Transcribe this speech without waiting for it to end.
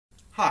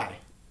Hi.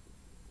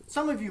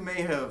 Some of you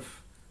may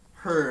have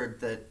heard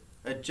that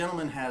a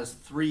gentleman has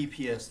 3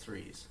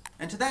 PS3s.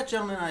 And to that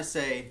gentleman I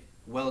say,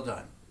 well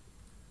done.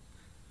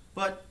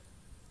 But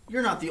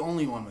you're not the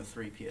only one with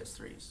 3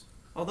 PS3s.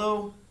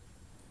 Although,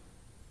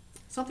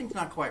 something's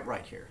not quite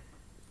right here.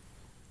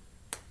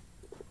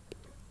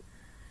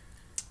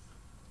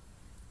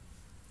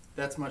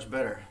 That's much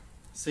better.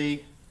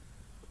 See,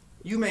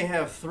 you may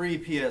have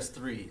 3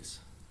 PS3s,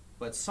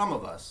 but some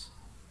of us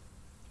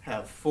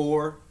have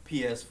 4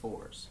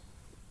 PS4s.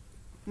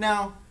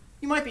 Now,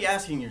 you might be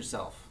asking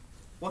yourself,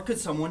 what could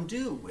someone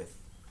do with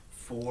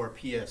 4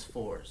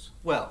 PS4s?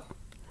 Well,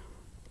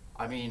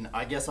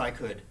 I guess I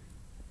could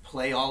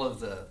play all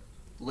of the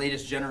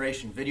latest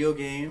generation video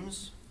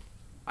games.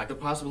 I could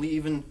possibly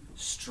even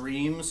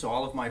stream so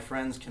all of my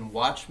friends can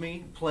watch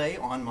me play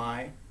on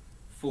my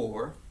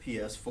 4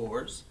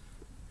 PS4s.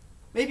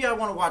 Maybe I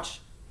want to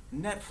watch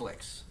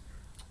Netflix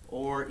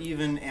or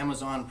even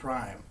Amazon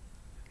Prime.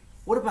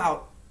 What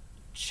about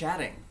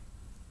chatting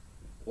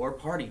or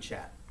party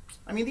chat?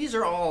 These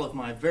are all of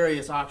my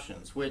various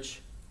options,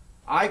 which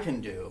I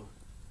can do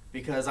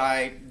because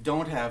I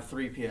don't have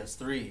 3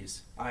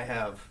 PS3s. I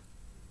have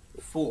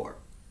 4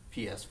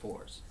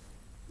 PS4s.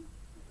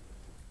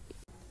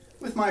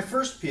 With my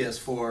first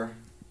PS4,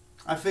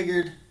 I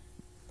figured,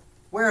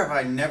 where have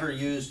I never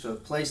used a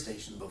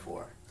PlayStation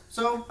before?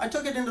 So I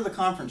took it into the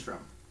conference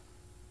room.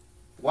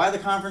 Why the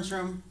conference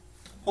room?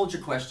 Hold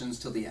your questions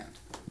till the end.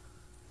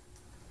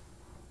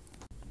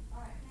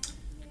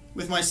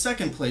 With my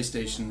second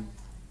PlayStation,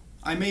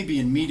 I may be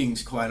in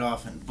meetings quite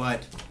often,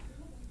 but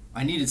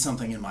I needed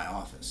something in my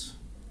office.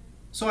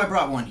 So I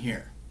brought one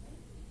here.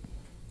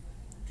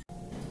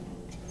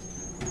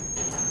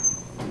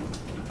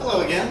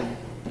 Hello again.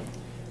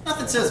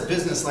 Nothing says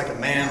business like a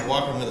man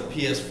walking with a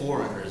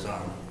PS4 under his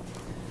arm.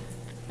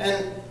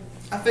 And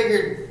I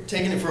figured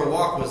taking it for a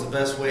walk was the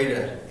best way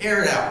to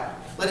air it out,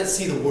 let it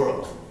see the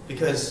world,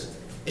 because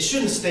it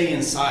shouldn't stay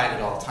inside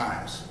at all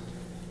times.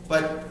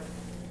 But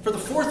for the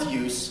fourth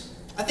use,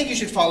 I think you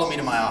should follow me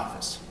to my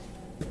office.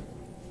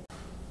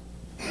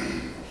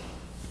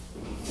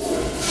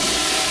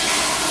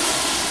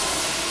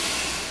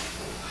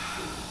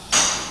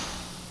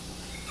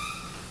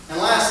 And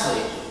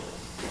lastly,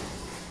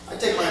 I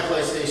take my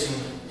PlayStation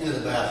into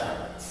the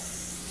bathroom.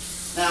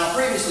 Now,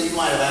 previously you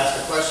might have asked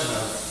the question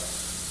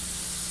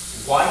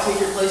of, why take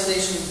your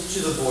PlayStation to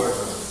the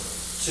boardroom,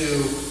 to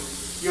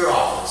your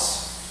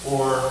office,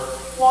 or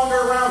wander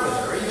around with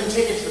it, or even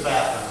take it to the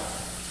bathroom?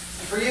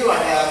 And for you, I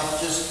have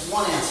just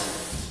one answer.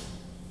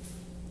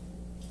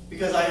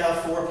 Because I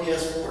have 4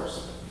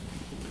 PS4s.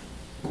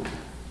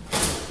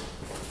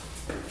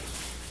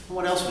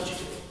 What else would you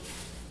do?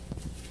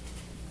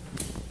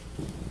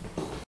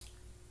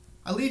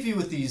 I leave you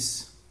with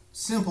these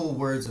simple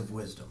words of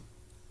wisdom.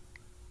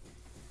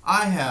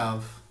 I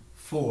have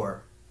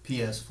 4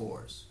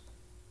 PS4s.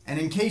 And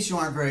in case you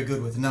aren't very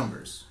good with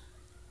numbers,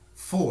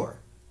 4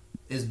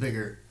 is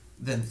bigger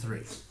than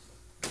 3.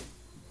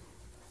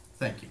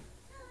 Thank you.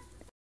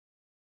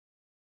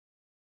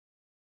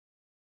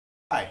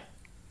 Hi.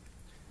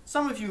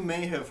 Some of you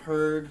may have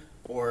heard,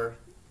 or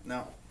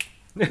no.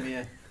 If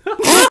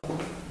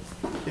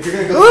you're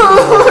gonna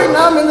go.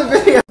 Now I'm in the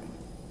video.